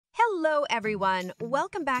Hello, everyone.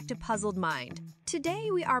 Welcome back to Puzzled Mind. Today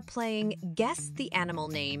we are playing Guess the Animal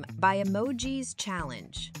Name by Emojis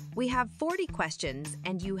Challenge. We have 40 questions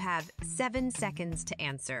and you have 7 seconds to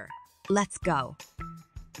answer. Let's go.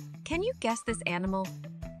 Can you guess this animal?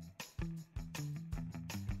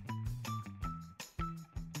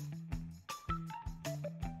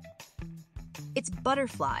 It's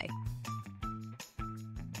butterfly.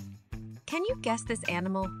 Can you guess this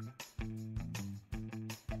animal?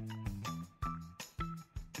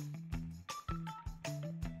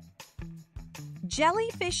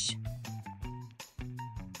 Jellyfish.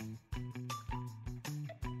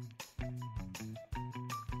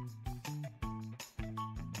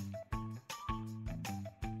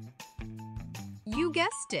 You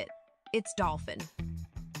guessed it. It's dolphin.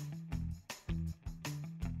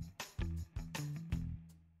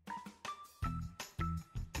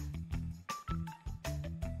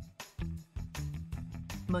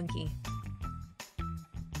 Monkey.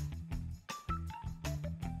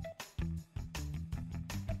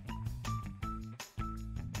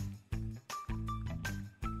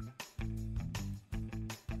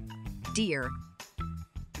 Deer.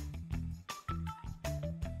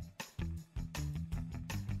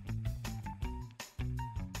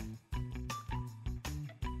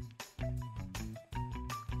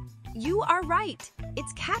 You are right.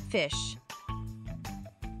 It's catfish.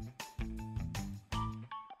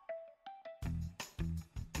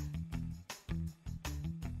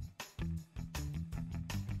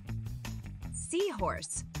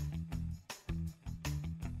 Seahorse.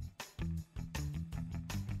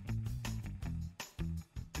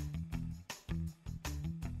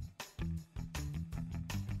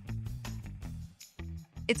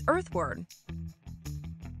 It's earthworm.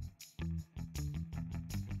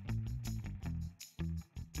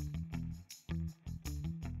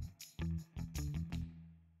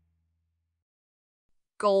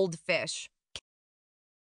 Goldfish.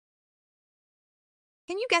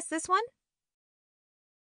 Can you guess this one?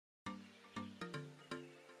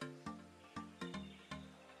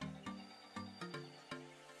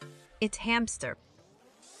 It's hamster.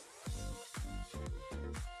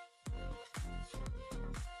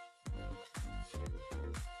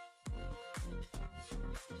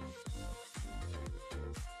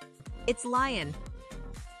 It's lion.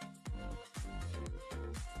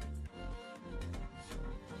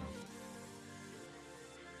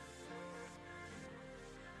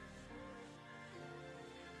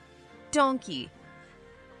 Donkey.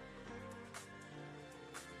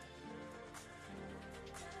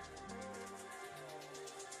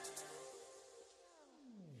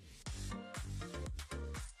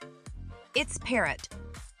 It's parrot.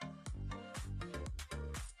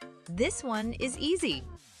 This one is easy.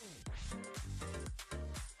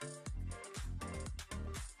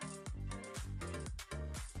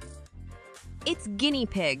 It's guinea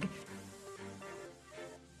pig.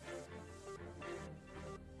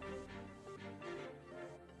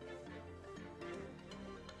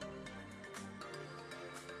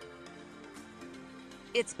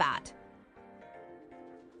 It's bat.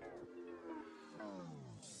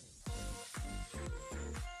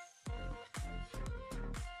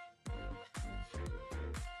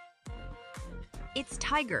 It's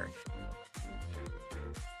tiger.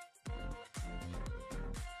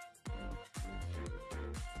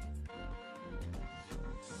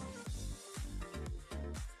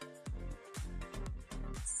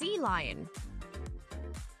 Sea lion.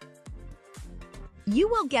 You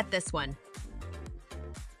will get this one.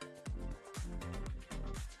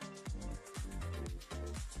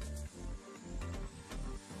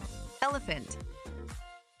 Elephant.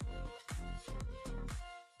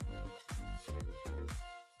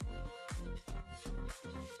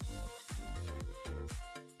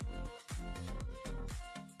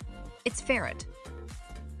 It's ferret.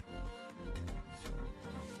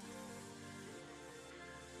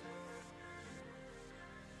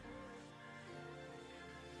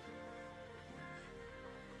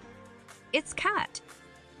 It's cat.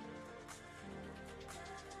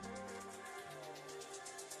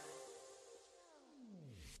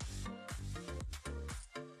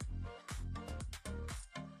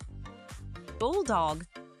 Bulldog.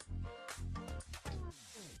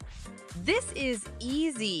 This is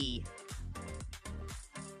easy.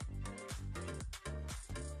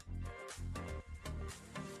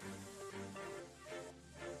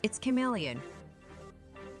 It's chameleon.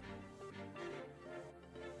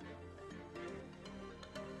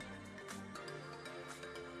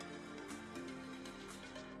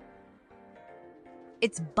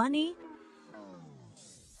 It's bunny.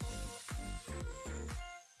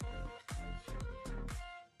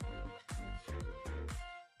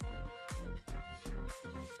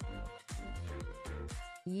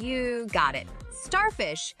 You got it.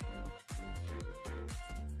 Starfish.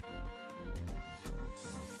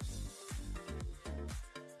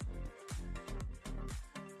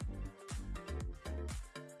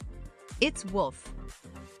 It's wolf.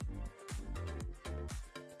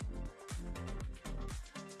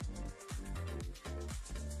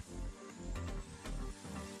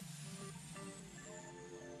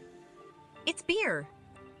 It's beer.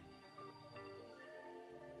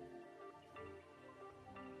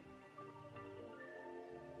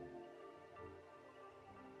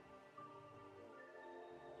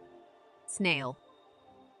 Snail.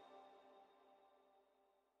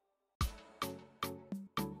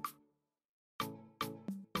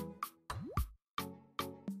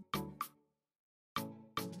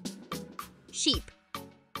 Sheep.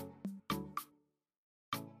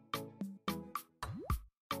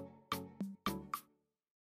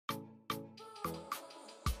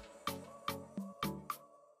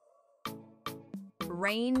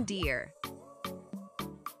 Reindeer.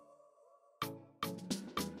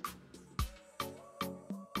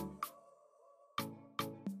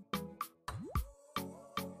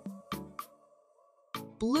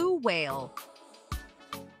 Blue whale.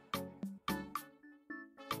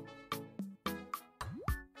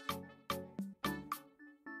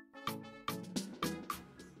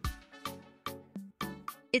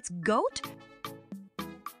 It's goat.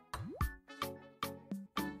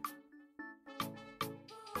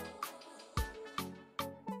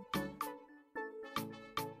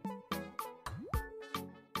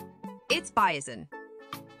 It's bison.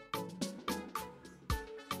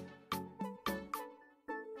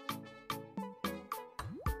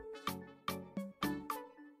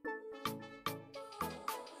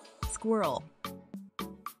 Squirrel.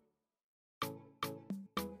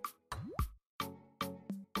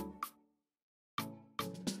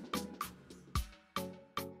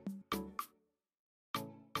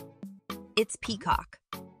 It's peacock.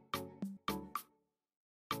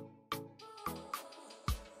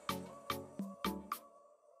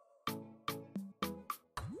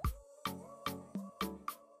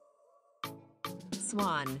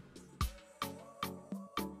 Swan.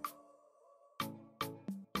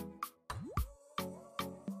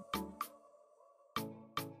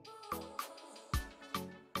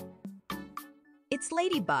 It's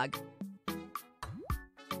ladybug.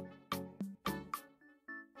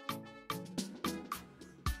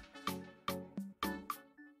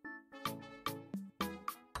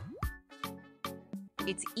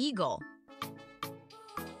 It's eagle.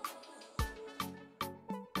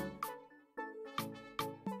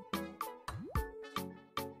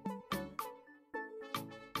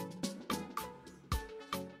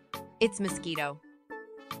 It's mosquito.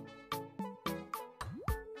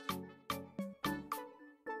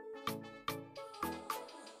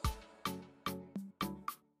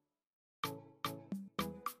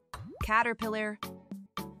 Caterpillar.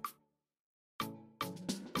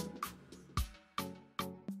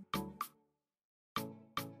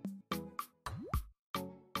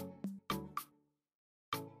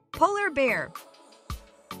 Polar bear.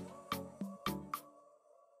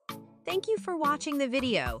 Thank you for watching the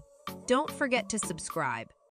video. Don't forget to subscribe.